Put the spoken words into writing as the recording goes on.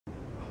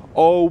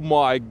Oh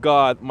my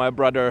god, my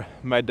brother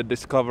made the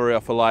discovery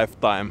of a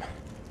lifetime.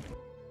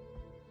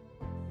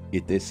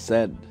 It is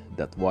said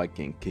that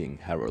Viking King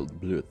Harald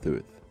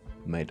Bluetooth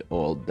made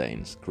all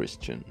Danes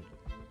Christian.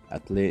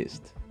 At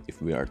least,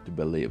 if we are to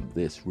believe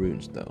this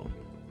runestone,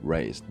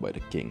 raised by the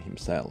king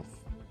himself.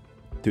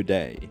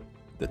 Today,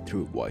 the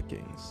true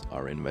Vikings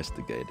are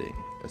investigating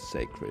a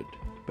sacred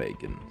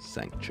pagan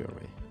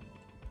sanctuary.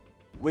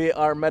 We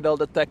are metal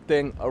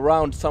detecting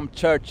around some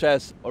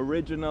churches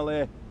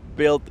originally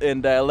built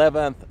in the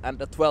 11th and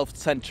the 12th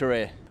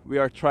century. We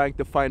are trying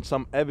to find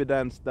some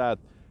evidence that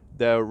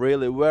there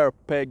really were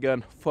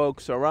pagan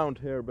folks around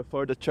here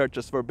before the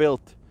churches were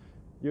built.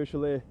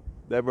 Usually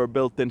they were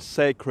built in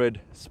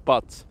sacred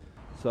spots.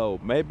 So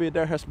maybe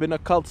there has been a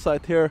cult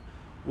site here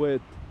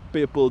with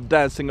people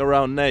dancing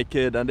around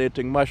naked and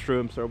eating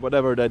mushrooms or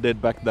whatever they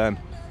did back then.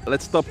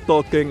 Let's stop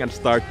talking and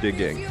start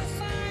digging.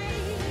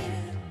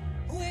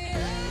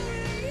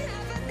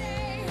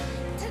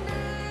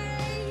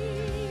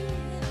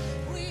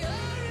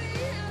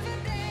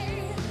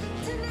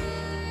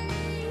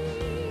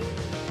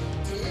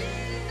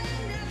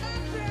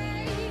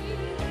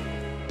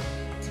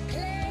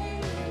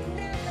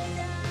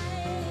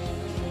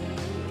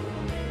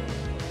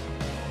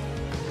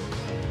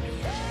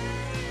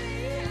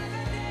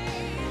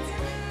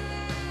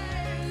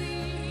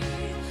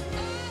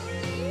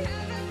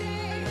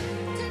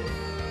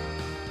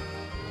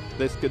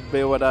 This could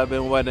be what I've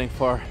been waiting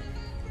for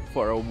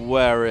a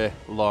very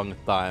long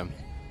time.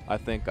 I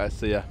think I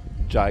see a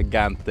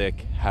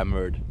gigantic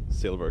hammered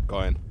silver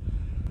coin.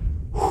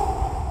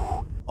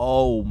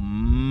 Oh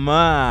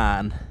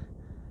man,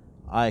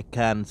 I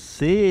can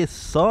see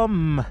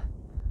some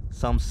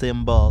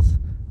symbols.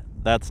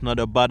 That's not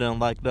a button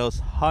like those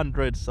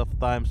hundreds of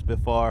times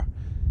before.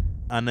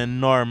 An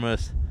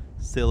enormous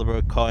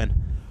silver coin.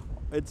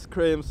 It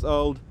screams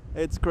old.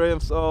 It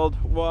screams old.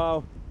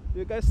 Wow.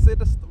 You guys see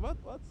this?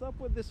 What's up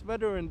with this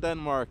weather in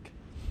Denmark?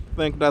 I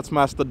think that's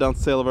mastodon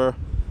silver.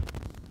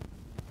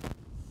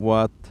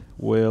 What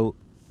will...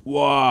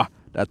 Wow,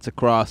 that's a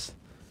cross.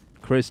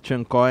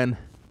 Kristian coin.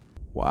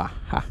 Wow,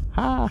 ha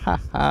ha ha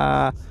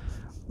ha.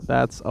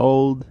 That's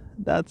old.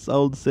 That's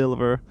old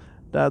silver.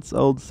 That's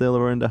old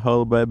silver in the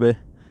hole, baby.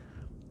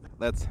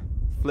 Let's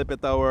flip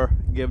it over,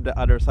 give the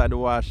other side a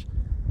wash.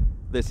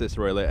 This is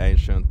really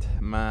ancient,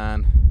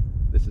 man.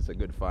 This is a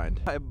good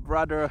find. My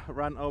brother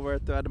ran over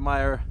to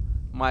admire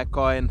my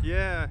coin.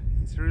 Yeah,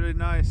 it's really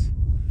nice.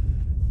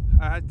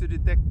 I had to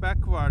detect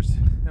backwards.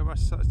 There was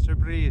such a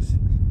breeze.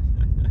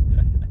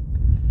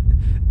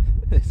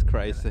 It's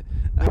crazy.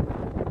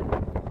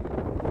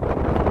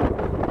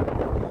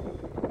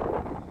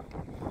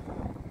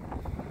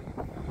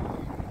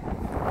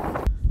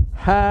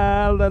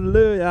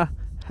 Hallelujah!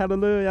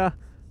 Hallelujah!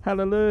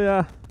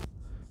 Hallelujah!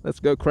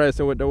 Let's go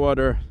crazy with the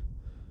water.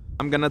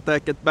 I'm gonna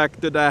take it back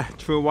to the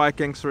True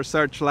Vikings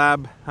research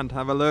lab and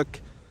have a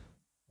look.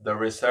 The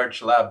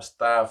research lab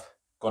staff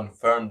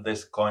confirmed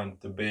this coin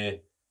to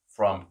be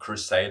from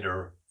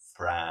Crusader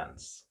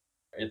France.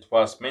 It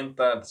was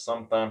minted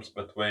sometimes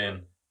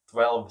between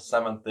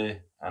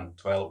 1270 and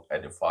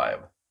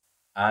 1285.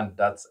 And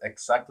that's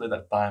exactly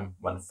the time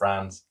when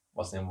France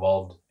was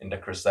involved in the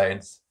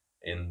Crusades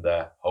in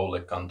the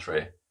Holy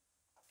Country.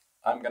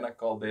 I'm gonna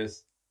call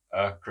this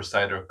a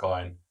Crusader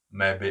coin.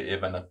 Maybe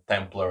even a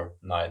Templar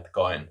Knight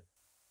coin.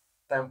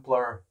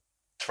 Templar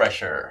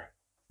treasure.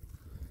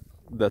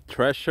 The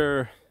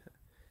treasure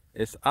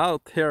is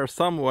out here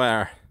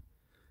somewhere.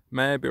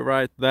 Maybe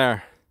right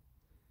there.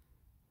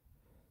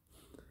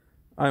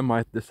 I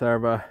might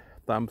deserve a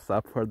thumbs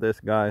up for this,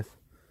 guys.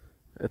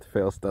 It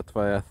feels that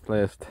way at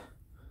least.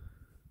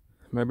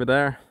 Maybe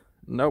there?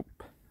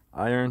 Nope.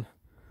 Iron.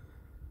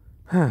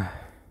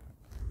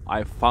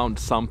 I found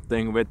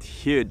something with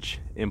huge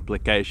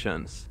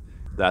implications.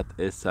 That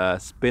is a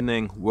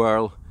spinning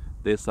whirl.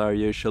 These are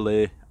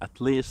usually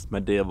at least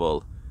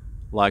medieval,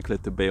 likely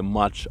to be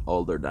much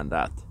older than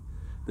that.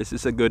 This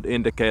is a good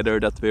indicator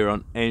that we're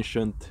on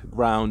ancient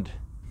ground.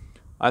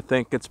 I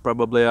think it's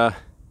probably a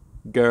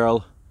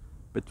girl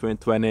between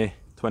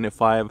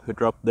 20-25 who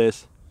dropped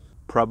this.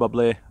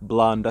 Probably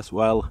blonde as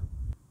well.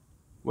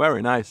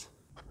 Very nice.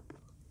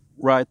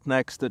 Right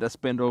next to the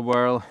spindle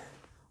whirl,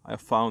 I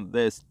found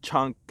this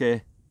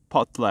chunky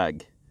pot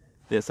leg.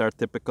 These are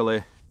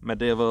typically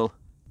medieval.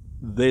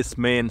 This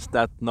means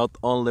that not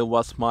only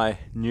was my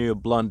new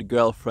blonde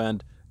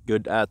girlfriend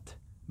good at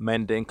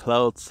mending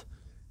clothes,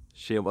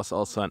 she was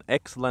also an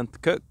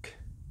excellent cook.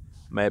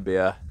 Maybe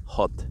a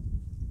hot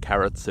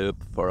carrot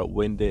soup for a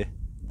windy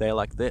day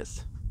like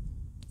this.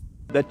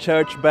 The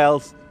church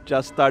bells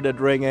just started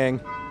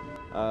ringing.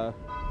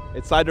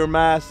 It's either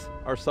mass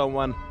or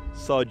someone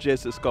saw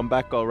Jesus come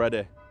back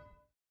already.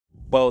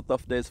 Both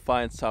of these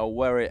finds are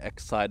very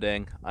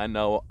exciting. I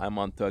know I'm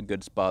onto a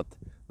good spot.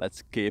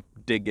 Let's keep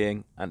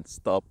digging and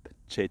stop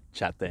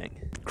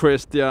chit-chatting.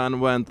 Kristian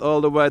went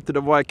all the way to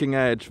the Viking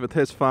Age with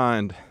his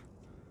find.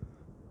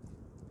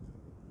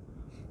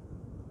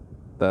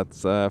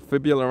 That's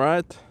fibula,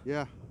 right?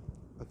 Yeah,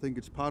 I think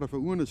it's part of a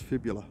Urnes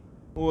Fibula.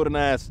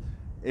 Urnes.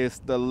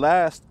 is the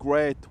last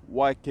great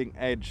Viking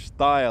Age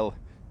style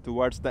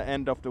towards the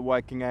end of the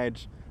Viking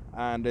Age,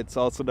 and it's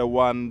also the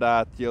one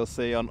that you'll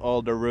see on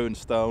all the rune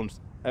stones,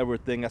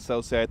 everything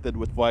associated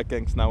with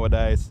Vikings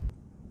nowadays.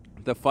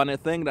 The funny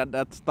thing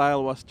that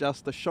style was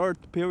just a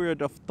short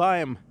period of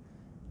time,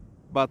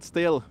 but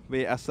still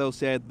we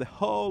associate the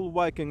whole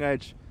Viking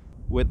Age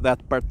with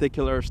that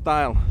particular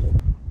style.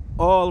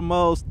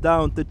 Almost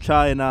down to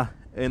China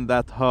in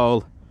that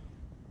hole,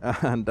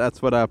 and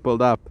that's what I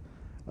pulled up.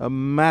 A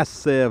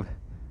massive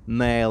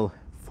nail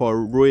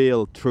for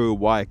real true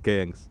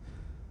Vikings.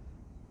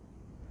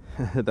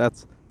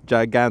 That's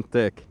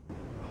gigantic.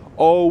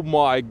 Oh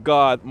my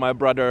god, my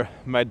brother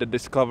made the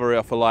discovery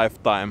of a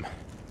lifetime.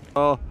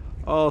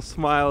 All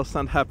smiles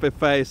and happy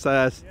faces.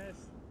 Yes.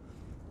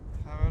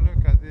 Have a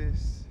look at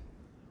this.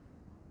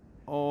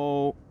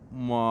 Oh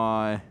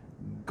my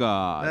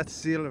god. That's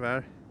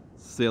silver.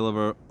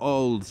 Silver,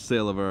 old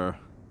silver.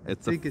 I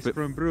think it's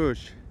from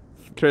Bruges.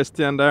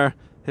 Kristian there,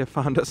 he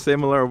found a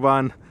similar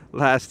one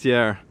last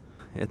year.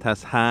 It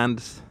has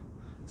hands,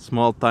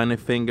 small tiny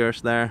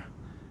fingers there.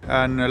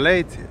 And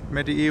late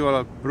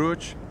medieval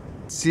Bruges.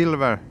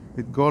 Silver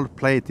with gold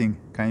plating.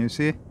 Can you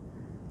see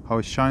how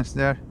it shines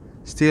there?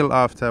 Still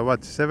after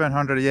what,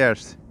 700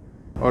 years.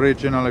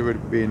 Originally would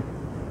have been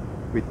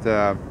with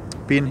a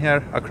pin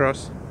here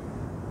across.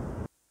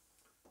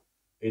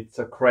 It's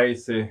a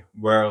crazy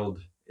world,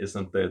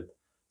 isn't it?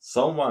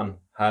 Someone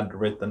had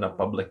written a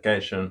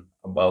publication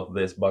about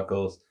these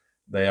buckles.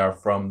 They are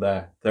from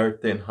the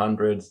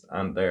 1300s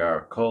and they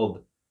are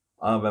called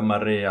Ave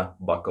Maria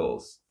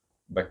buckles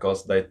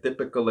because they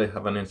typically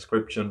have an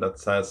inscription that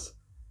says,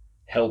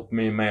 "Help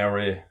me,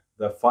 Mary."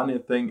 The funny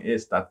thing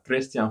is that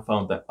Kristian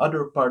found the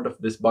other part of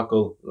this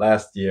buckle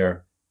last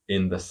year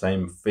in the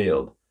same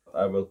field.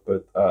 I will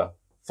put a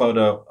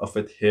photo of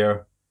it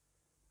here,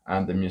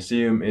 and the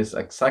museum is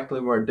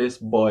exactly where this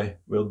boy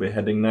will be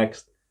heading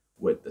next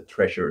with the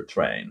treasure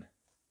train.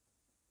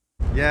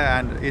 Yeah,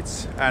 and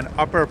it's an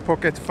upper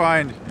pocket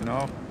find, you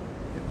know.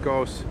 It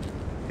goes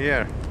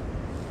here.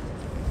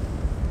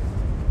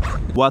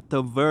 What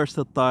a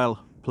versatile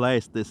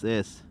place this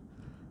is.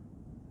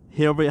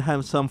 Here we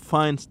have some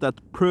finds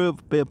that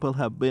prove people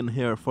have been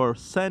here for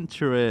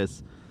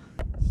centuries.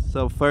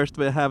 So first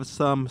we have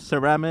some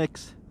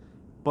ceramics,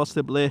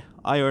 possibly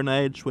Iron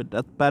Age with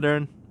that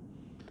pattern.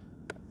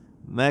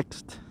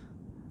 Next,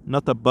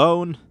 not a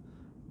bone,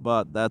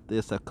 but that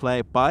is a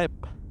clay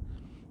pipe.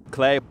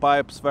 Clay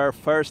pipes were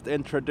first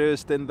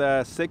introduced in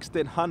the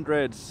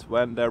 1600s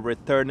when the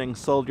returning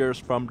soldiers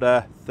from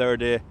the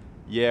 30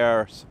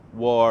 Years'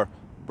 War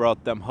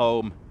brought them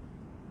home.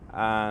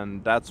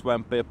 And that's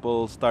when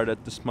people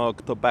started to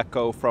smoke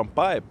tobacco from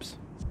pipes.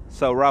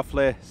 So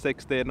roughly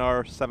 16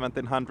 or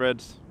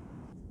 1700s.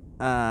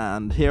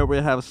 And here we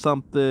have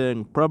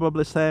something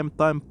probably same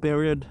time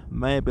period,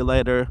 maybe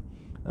later.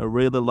 A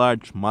really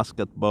large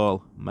musket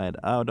ball made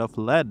out of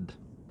lead.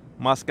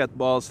 Musket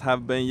balls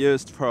have been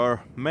used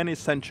for many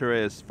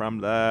centuries, from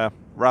the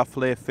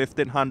roughly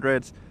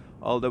 1500s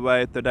all the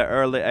way to the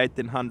early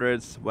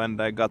 1800s when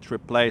they got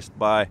replaced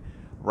by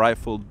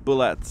rifled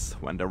bullets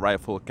when the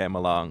rifle came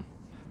along.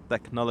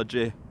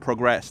 Technology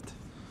progressed.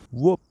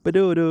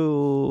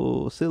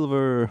 Whoop-a-doo-doo!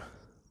 Silver!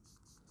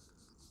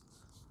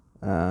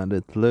 And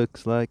it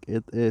looks like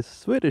it is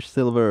Swedish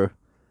silver.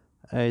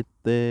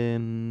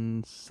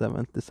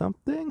 1870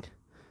 something?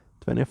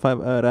 25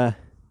 öre.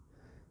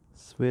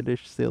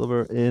 Swedish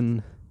silver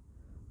in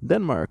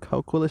Denmark.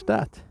 How cool is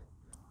that?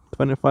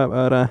 25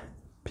 öre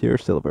pure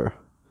silver.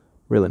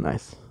 Really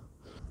nice.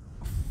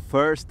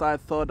 First I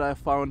thought I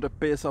found a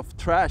piece of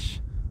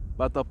trash,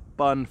 but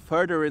upon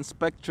further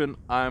inspection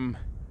I'm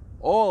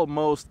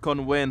almost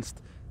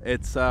convinced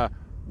it's a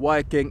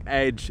Viking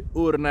Age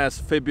Urnes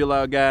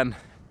Fibula again.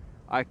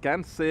 I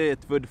can see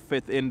it would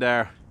fit in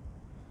there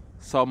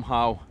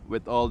somehow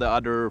with all the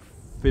other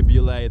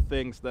fibulae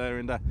things there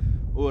in the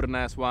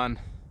Urnes one.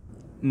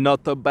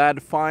 Not a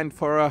bad find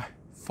for a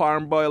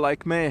farm boy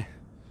like me.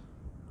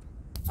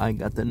 I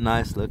got a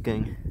nice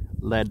looking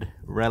lead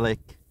relic.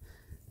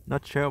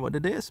 Not sure what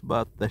it is,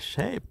 but the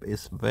shape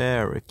is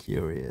very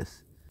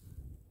curious.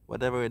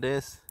 Whatever it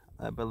is,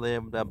 I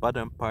believe the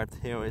bottom part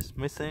here is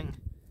missing.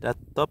 That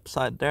top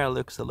side there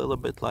looks a little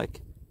bit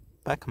like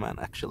Pac-Man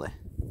actually.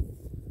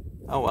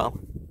 Oh well,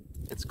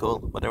 it's cool,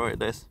 whatever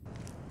it is.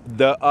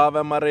 The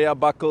Ave Maria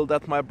buckle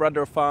that my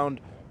brother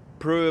found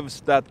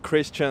proves that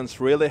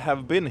Christians really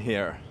have been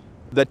here.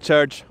 The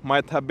church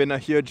might have been a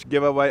huge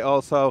giveaway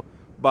also,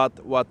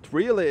 but what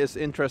really is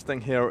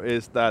interesting here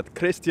is that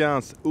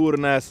Kristian's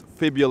Urnes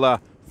Fibula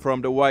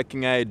from the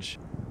Viking Age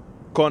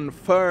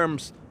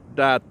confirms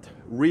that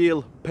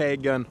real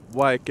pagan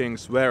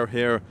Vikings were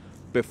here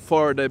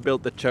before they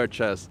built the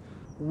churches.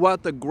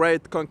 What a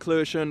great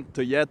conclusion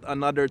to yet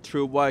another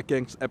True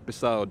Vikings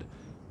episode.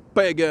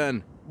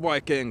 Pagan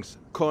Vikings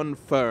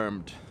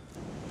confirmed.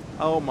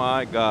 Oh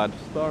my god,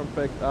 storm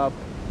picked up.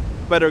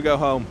 Better go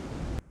home.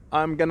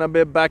 I'm gonna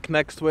be back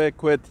next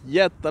week with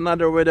yet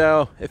another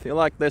video. If you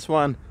like this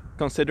one,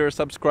 consider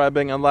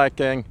subscribing and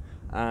liking,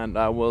 and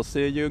I will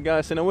see you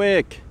guys in a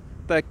week.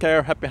 take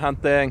care, happy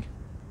hunting.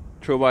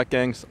 True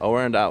Vikings,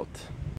 over and out.